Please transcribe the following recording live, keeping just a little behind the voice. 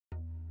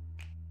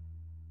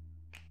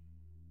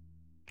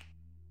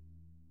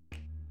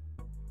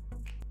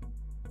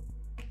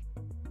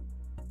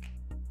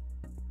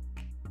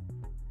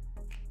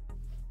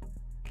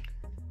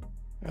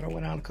And I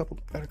went out got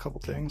a couple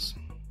things.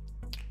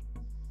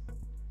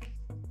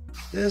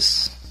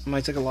 This I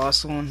might take a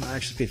loss on. I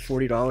actually paid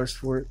 $40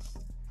 for it.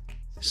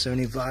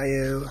 Sony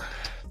Vaio.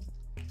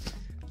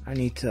 I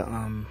need to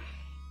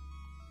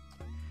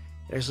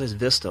it actually has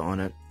Vista on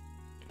it.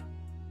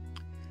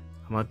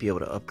 I might be able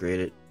to upgrade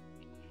it.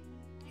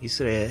 He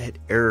said I had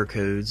error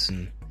codes,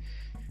 and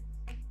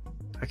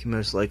I can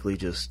most likely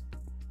just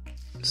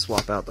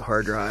swap out the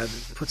hard drive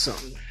and put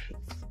something,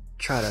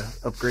 try to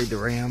upgrade the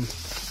RAM.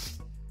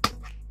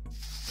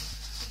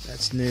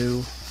 That's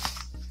new.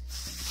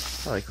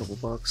 Probably a couple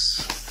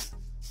bucks.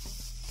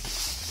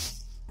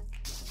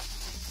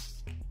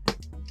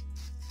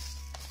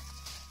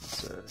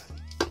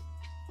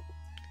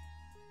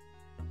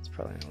 It's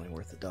probably only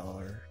worth $1,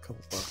 a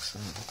couple bucks.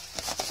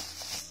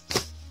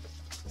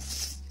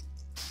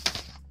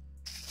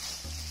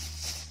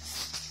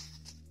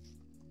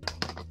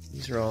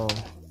 These are all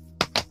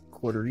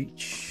quarter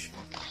each.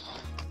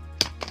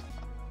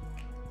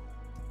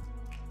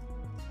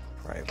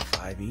 Probably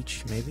 5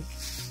 each, maybe,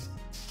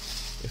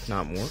 if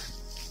not more.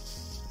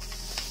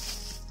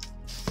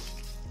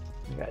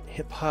 We got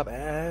hip hop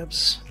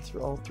abs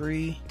through all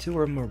 3.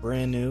 2 of them are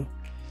brand new,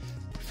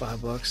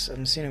 $5.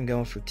 I've seen them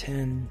going for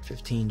 10,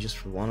 15 just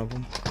for one of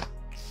them.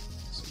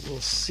 So we'll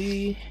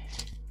see.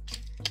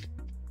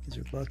 These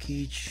are $1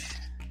 each.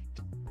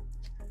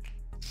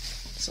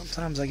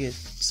 Sometimes I get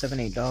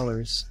 $7,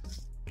 $8.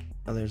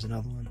 Oh, there's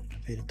another one. I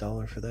paid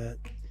 $1 for that.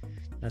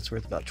 That's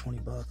worth about 20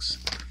 bucks.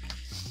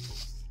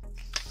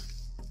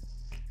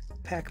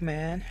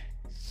 Pac-Man,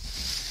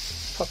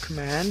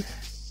 Puckman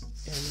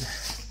in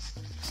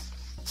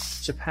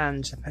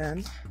Japan.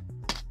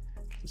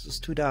 This is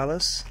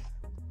 $2.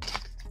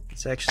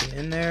 It's actually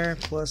in there,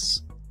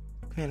 plus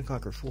Command &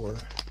 Conquer 4.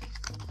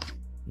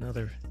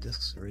 Another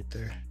discs right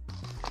there.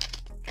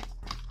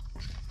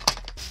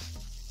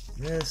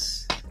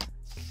 This,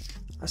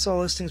 I saw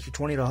listings for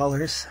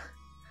 $20.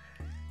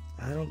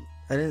 I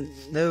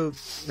didn't know,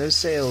 no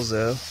sales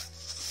though.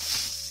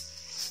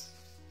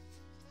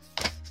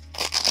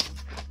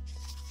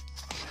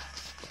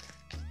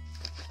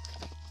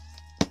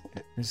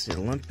 This is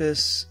the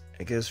Olympus.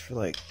 It goes for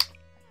like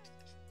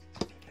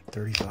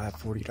 $35,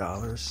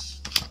 $40.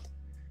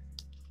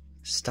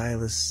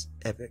 Stylus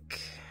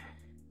Epic.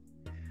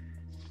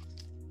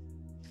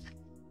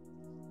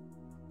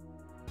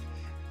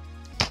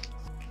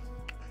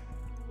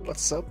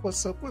 What's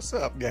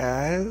up,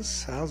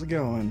 guys? How's it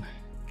going?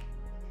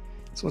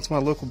 So it's my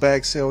local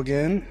bag sale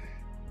again.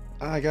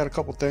 I got a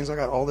couple things. I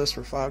got all this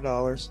for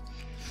 $5.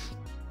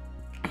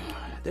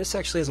 This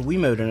actually has a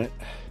Wiimote in it.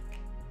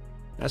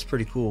 That's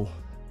pretty cool.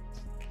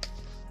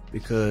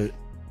 Because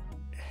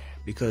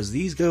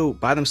these go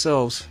by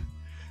themselves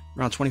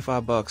around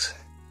 25 bucks.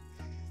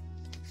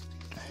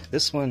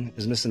 This one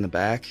is missing the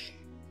back,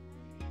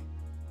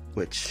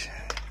 which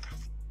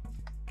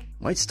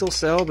might still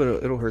sell,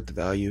 but it'll hurt the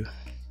value.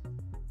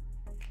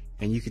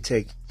 And you could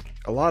take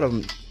a lot of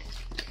them.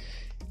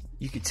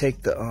 You could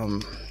take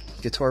the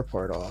guitar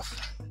part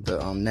off,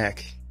 the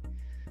neck,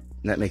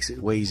 and that makes it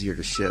way easier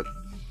to ship.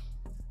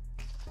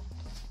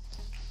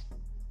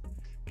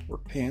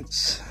 Work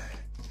pants.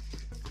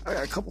 I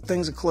got a couple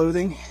things of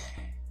clothing.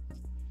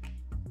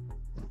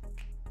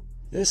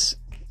 This,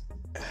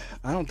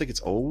 I don't think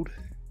it's old.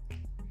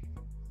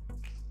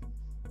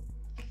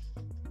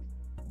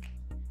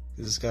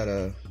 It's got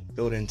a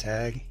built-in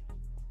tag.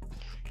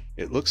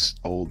 It looks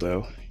old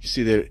though. You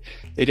see that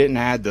they didn't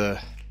add the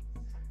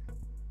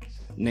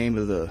name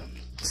of the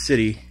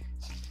city.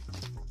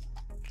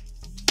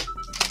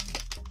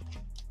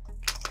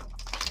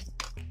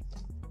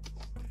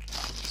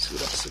 Let's see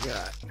what else I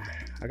got.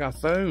 I got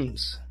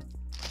phones.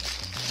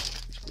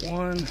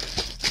 One.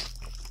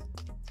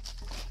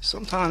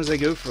 Sometimes they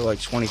go for like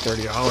 $20,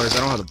 $30. I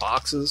don't have the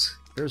boxes.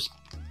 There's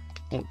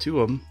 2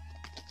 of them.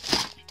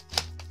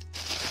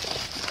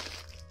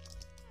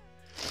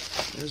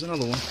 There's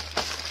another one.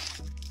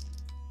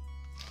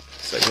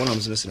 It's like one of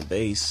them's missing a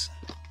base.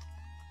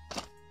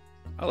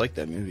 I like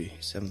that movie,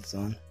 Seventh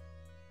Son.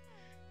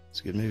 It's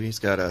a good movie. It's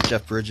got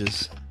Jeff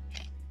Bridges.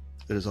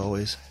 Good as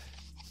always.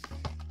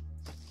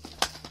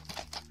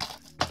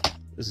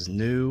 This is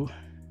new.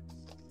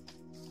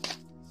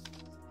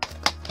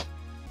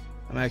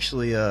 I'm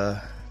actually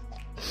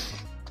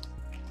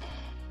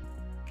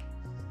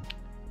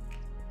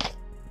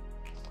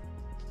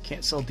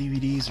can't sell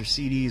DVDs or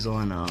CDs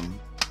on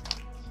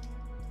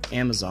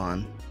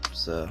Amazon,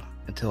 so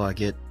until I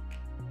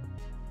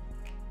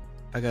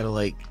gotta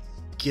like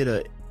get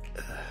a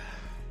I'm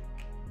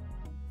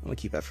gonna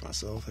keep that for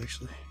myself.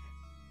 Actually,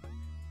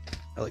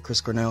 I like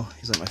Chris Cornell.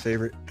 He's like my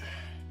favorite.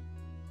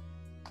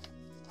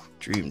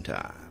 Dream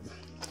Time.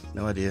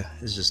 No idea.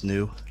 It's just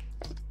new.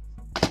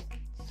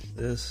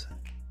 This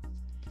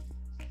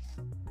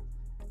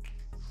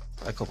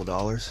a couple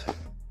dollars.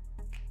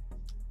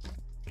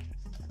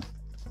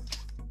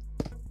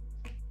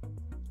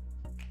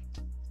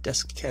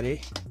 Desk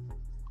caddy.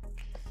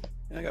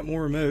 And I got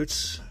more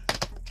remotes.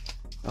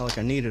 Not like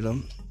I needed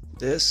them.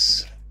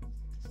 This.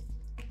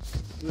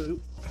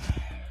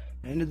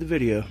 Ended the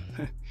video.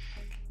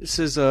 This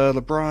is a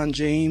LeBron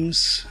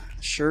James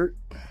shirt.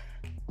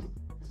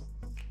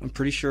 I'm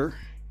pretty sure.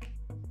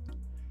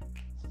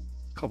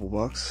 Couple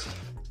bucks.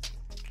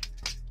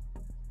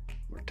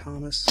 Or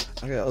Thomas.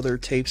 I got other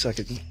tapes I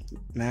could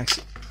mix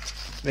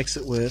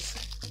it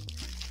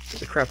with.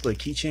 The crap like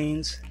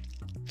keychains.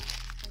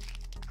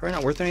 Probably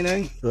not worth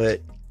anything, but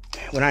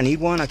when I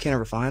need one, I can't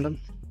ever find them.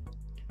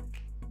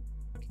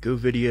 Go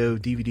Video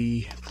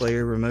DVD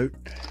player remote.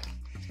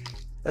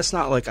 That's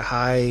not like a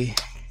high.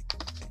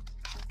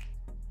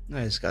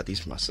 I just got these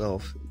for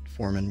myself.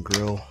 Foreman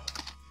grill.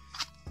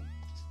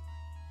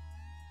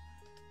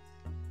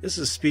 This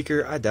is a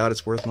speaker. I doubt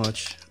it's worth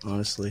much,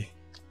 honestly.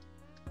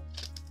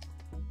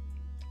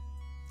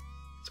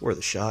 It's worth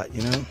a shot,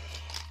 you know?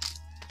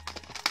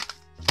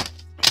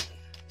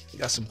 You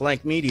got some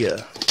blank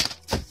media.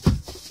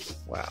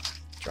 Wow,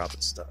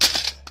 dropping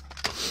stuff.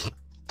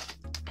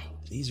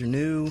 These are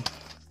new.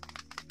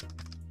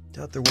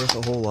 Doubt they're worth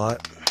a whole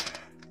lot.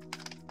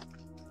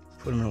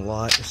 Put them in a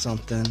lot or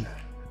something.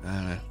 I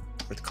don't know,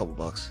 worth a couple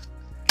bucks.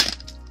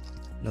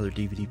 Another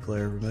DVD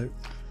player remote.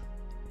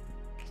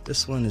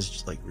 This one is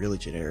just like really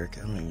generic.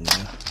 I don't even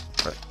know.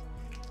 But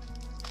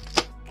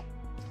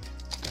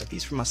got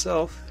these for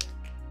myself.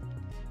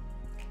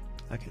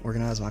 I can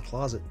organize my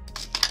closet.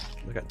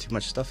 I got too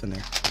much stuff in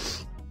there.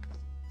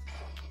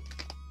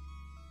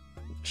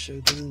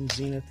 Showdown,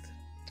 Zenith.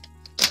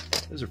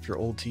 Those are for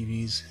old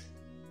TVs.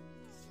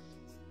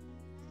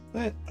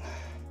 But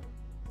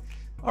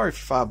alright,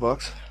 for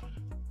 $5.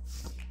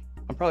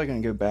 I'm probably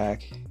gonna go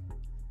back.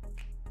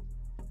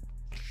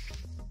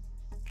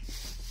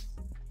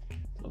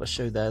 I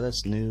showed that.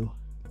 That's new.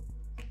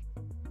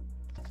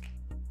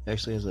 It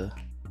actually has a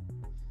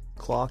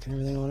clock and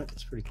everything on it.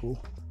 It's pretty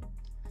cool.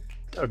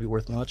 That'll be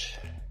worth much.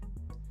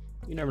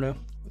 You never know.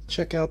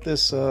 Check out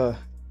this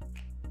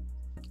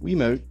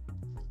Wiimote.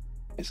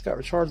 It's got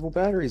rechargeable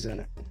batteries in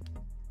it.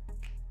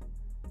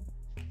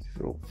 See if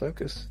it'll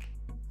focus.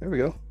 There we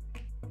go.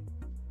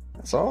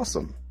 That's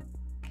awesome.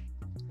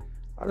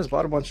 I just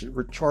bought a bunch of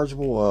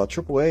rechargeable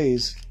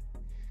AAAs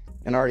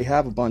and I already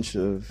have a bunch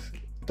of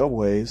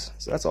double A's,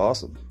 so that's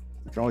awesome.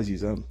 I can always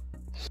use them.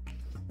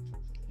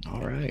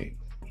 Alright.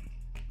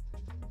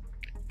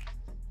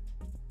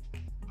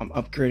 I'm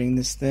upgrading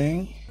this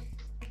thing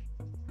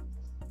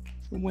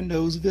from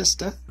Windows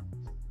Vista.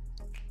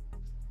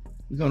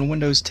 We're going to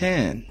Windows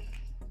 10.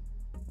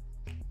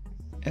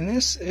 And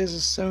this is a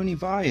Sony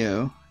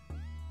Vaio.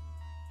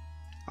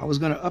 I was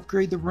going to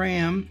upgrade the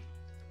RAM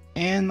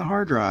and the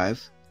hard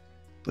drive,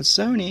 but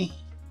Sony,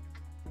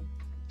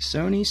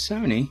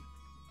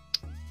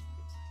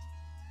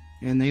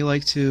 and they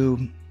like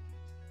to,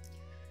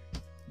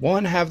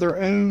 one, have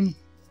their own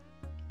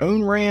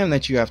RAM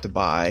that you have to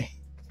buy.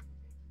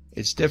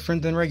 It's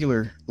different than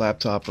regular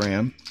laptop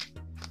RAM.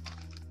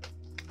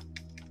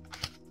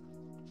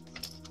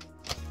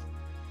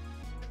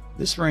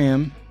 This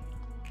RAM,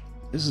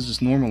 this is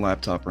just normal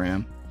laptop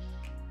RAM,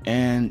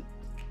 and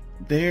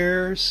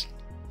theirs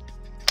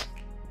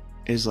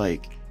is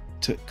like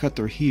to cut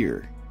their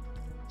here.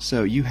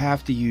 So you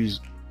have to use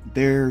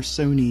their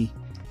Sony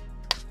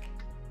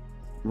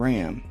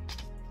RAM.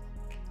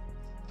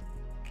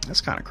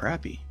 That's kind of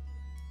crappy.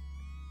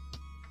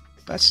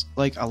 That's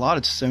like a lot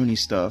of Sony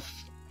stuff.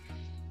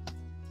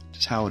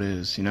 Just how it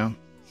is, you know.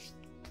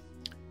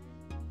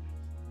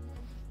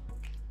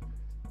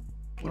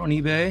 Went on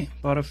eBay,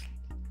 bought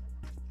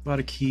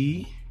a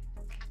key.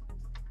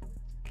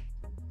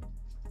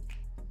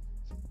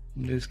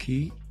 Windows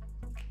key.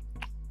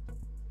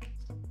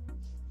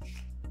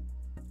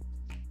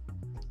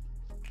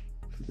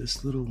 For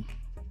this little.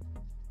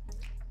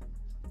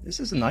 This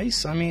is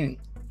nice. I mean,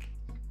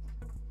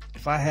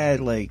 if I had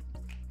like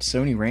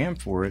Sony RAM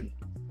for it,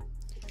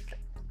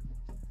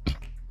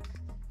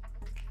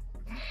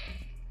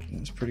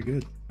 that's pretty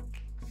good.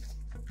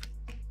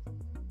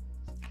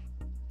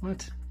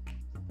 What?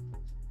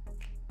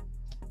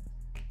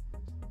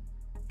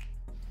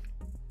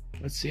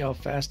 Let's see how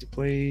fast it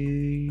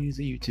plays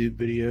a YouTube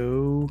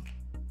video.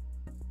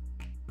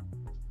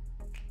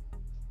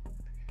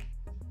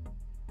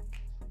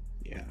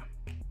 Yeah.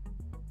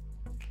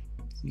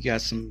 You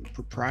got some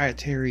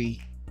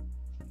proprietary.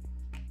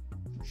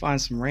 Find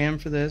some RAM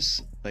for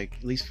this, like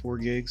at least 4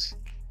 gigs.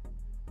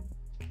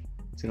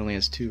 It only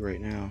has 2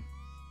 right now.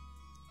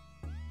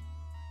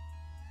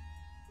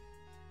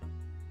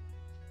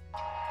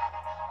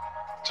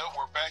 So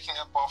we're backing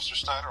up Officer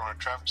Snyder on a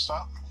traffic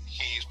stop.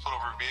 He's pulled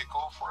over a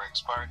vehicle for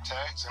expired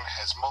tags and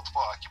has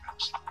multiple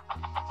occupants.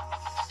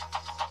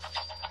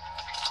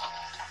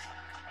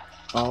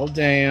 Oh,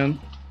 damn.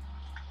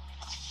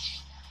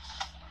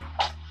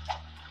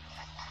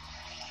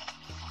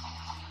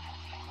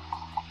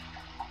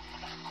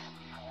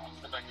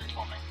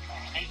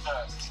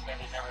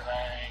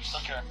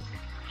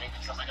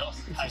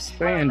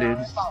 Suspended.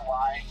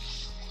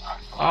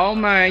 Oh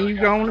man, you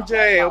going to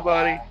jail,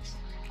 buddy.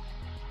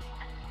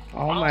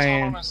 Oh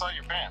man. Inside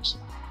your pants.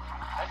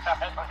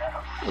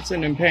 What's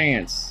in them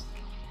pants?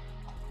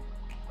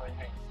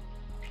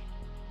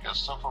 Got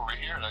stuff over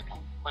here that I can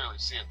clearly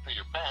see it through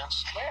your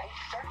pants.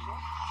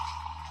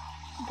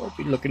 Don't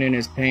be looking in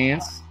his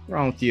pants. What's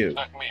wrong with you?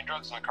 Not committing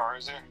drugs in the car,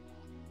 is there?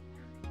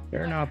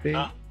 Better not be.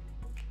 Huh?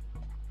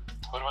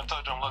 What if I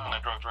told you I'm looking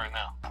at drugs right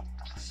now?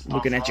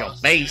 Looking at your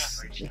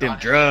face with them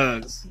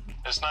drugs.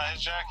 It's not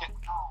his jacket?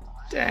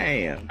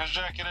 Damn. Whose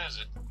jacket is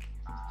it?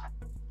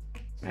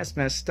 That's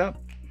messed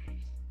up.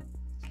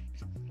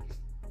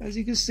 As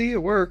you can see,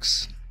 it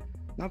works.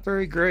 Not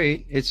very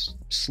great. It's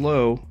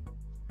slow.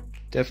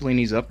 Definitely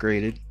needs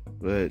upgraded,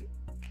 but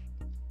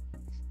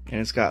and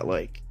it's got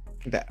like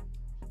that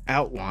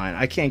outline.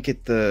 I can't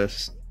get the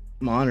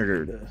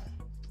monitor to.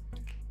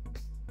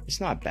 It's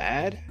not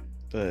bad,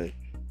 but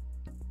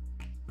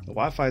the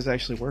Wi-Fi is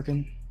actually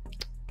working.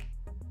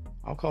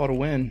 I'll call it a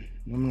win.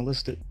 I'm gonna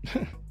list it.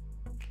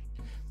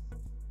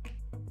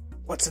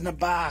 What's in the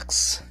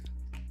box?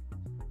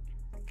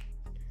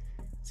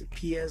 It's a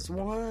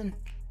PS1.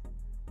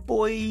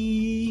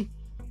 Boy.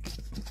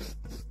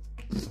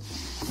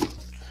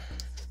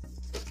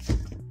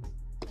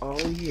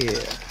 Oh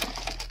yeah.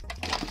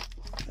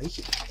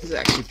 It's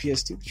actually a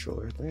PS2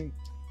 controller, I think.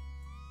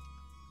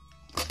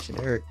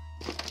 Generic.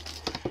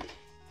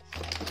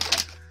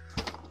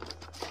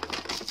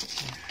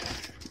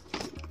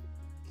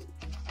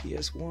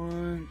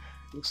 PS1.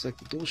 Looks like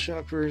the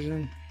DualShock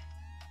version.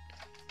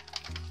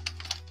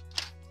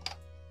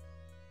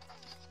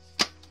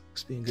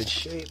 Looks to be in good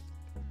shape.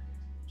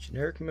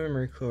 Generic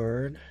memory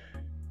card.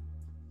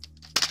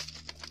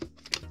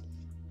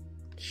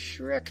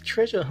 Shrek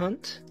Treasure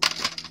Hunt.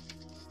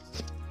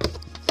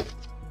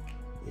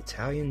 The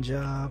Italian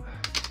Job.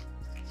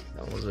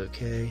 That was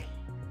okay.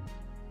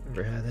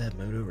 Never had that.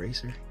 Moto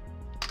Racer.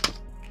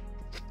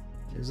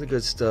 There's the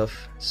good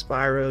stuff.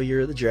 Spyro,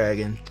 Year of the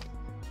Dragon.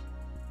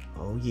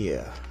 Oh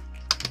yeah.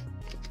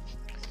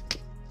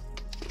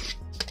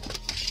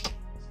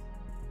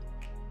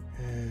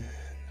 And I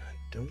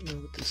don't know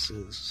what this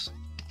is.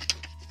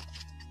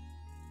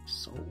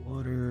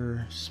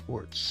 Saltwater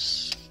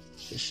sports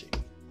fishing.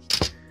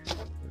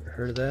 Ever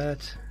heard of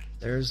that?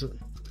 There's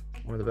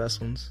one of the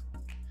best ones.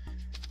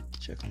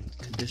 Check on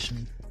the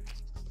condition.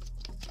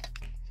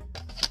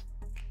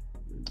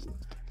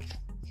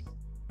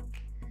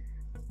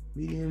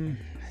 Medium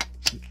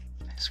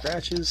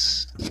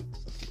scratches.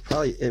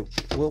 It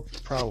will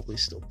probably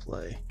still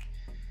play.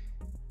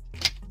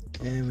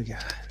 And we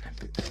got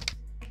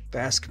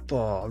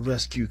basketball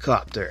rescue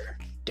copter.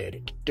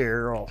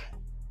 Daryl.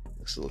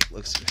 Looks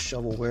like some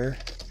shovelware.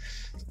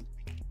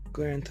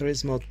 Gran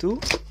Turismo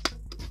 2.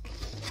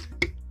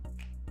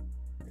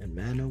 And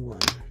Mano 1.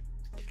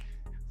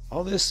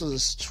 All this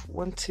was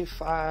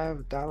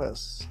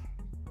 $25.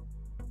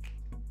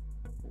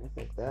 I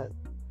think that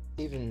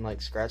even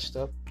like scratched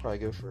up probably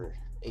go for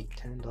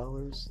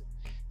 $8-10.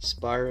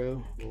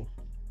 Spyro will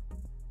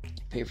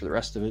pay for the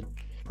rest of it,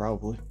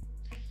 probably.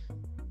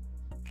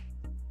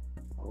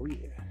 Oh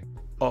yeah.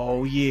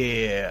 Oh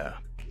yeah.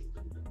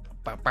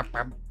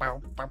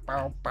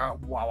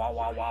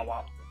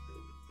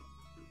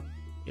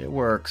 It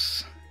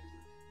works.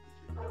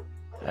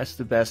 That's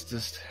the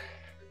bestest.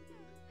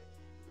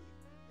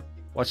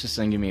 Watch this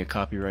thing give me a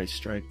copyright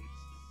strike.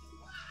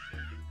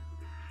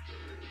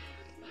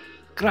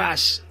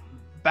 Crash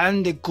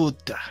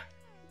Bandicoot.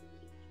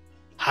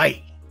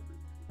 Hi.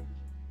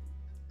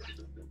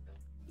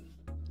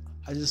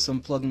 I just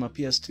unplugged my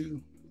PS2,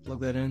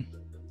 plug that in.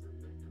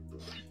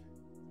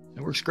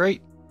 It works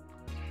great.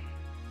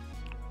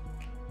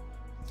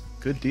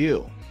 Good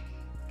deal.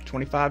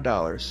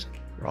 $25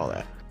 for all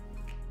that.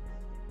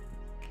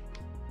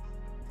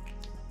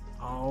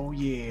 Oh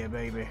yeah,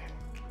 baby.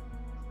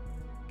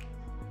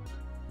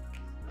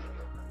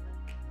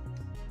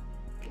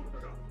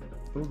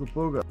 Booga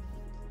booga.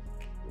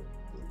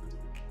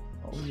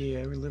 Oh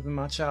yeah, reliving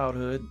my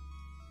childhood.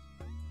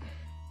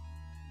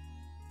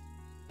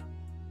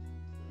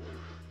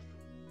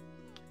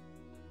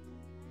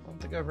 I don't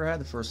think I ever had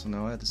the first one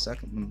though. I had the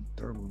second one,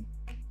 third one.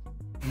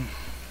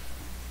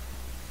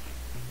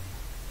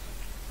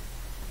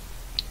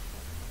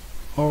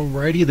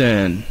 Alrighty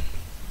then.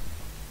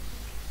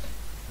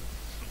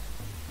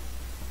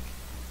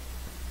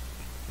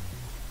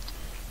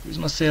 Here's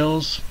my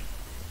sales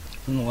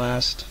from the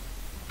last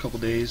couple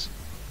days.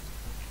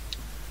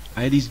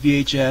 I had these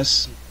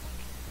VHS.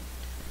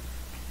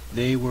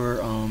 They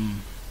were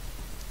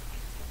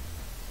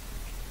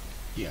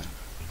yeah,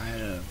 I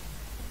had a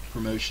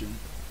promotion.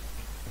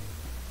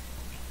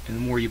 And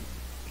the more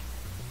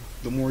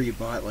you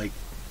bought, like,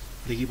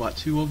 I think you bought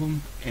 2 of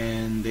them,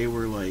 and they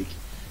were like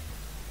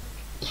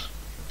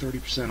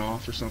 30%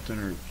 off or something,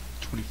 or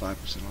 25%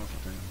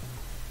 off,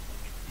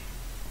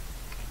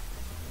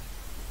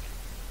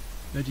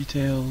 I think.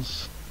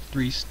 VeggieTales,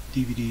 3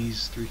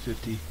 DVDs,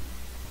 $3.50.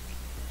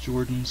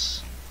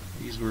 Jordans,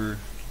 these were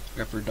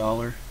got for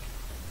 $1,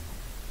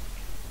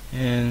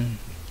 and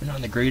they're not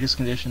in the greatest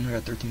condition. They're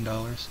at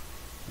 $13.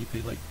 You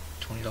paid like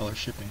 $20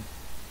 shipping.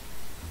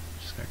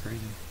 Just got crazy.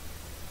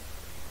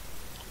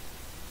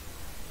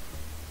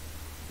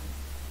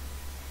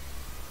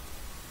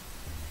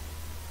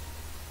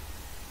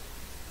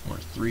 Or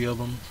 3 of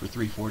them for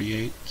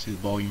 $3.48. See the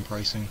volume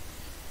pricing.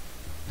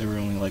 They were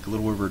only like a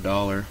little over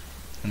 $1,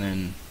 and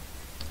then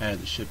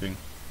Added the shipping.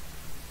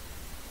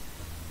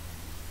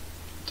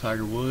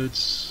 Tiger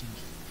Woods,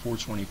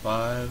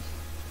 $4.25.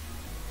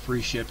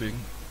 Free shipping.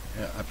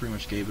 Yeah, I pretty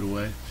much gave it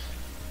away.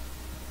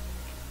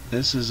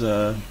 This is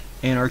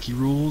Anarchy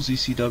Rules,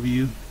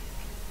 ECW.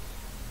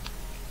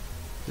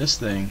 This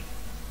thing,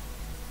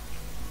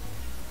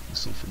 this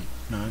sold for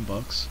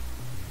 $9.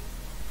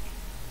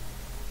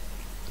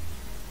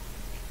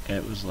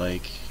 It was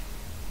like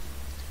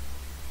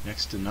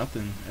next to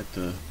nothing at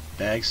the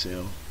bag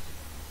sale.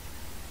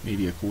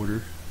 Maybe a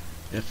quarter,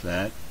 if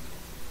that.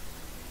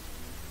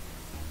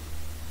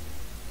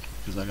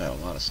 Because I got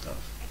a lot of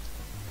stuff.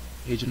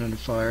 Agent Under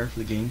Fire for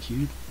the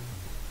GameCube,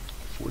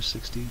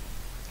 $4.60.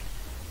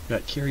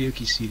 Got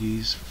karaoke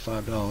CDs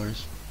for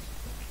 $5.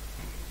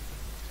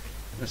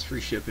 That's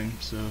free shipping,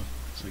 so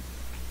it's like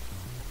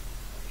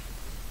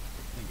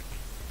I think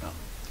about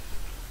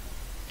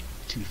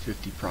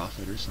 $2.50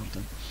 profit or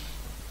something.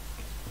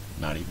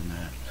 Not even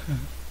that.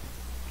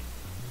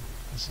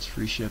 This is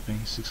free shipping,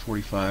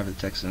 $6.45 for the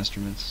Texas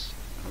Instruments.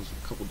 That was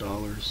a couple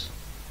dollars.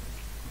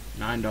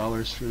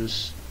 $9 for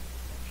this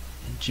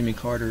Jimmy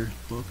Carter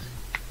book.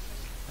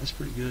 That's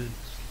pretty good.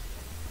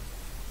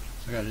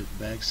 I got it at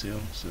the bag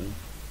sale, so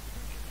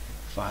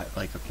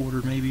like a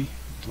quarter maybe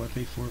is what I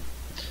paid for it.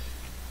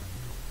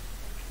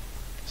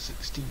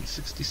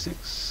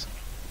 $16.66.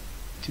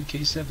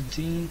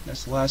 2K17.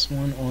 That's the last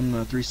one on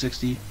the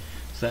 360,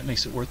 so that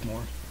makes it worth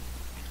more.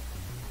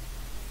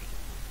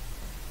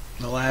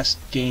 The last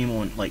game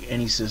on like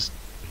any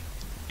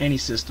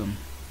system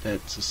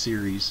that's a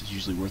series is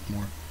usually worth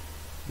more.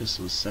 This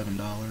was $7.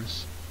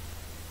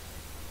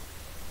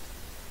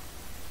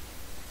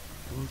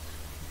 Book,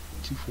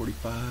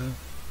 $2.45.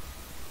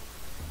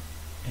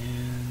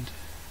 And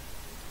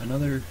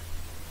another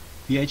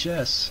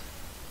VHS.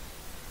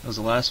 That was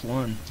the last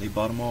one. They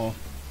bought them all.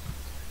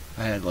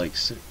 I had like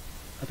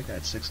I think I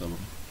had 6 of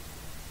them,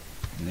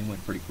 and they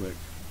went pretty quick.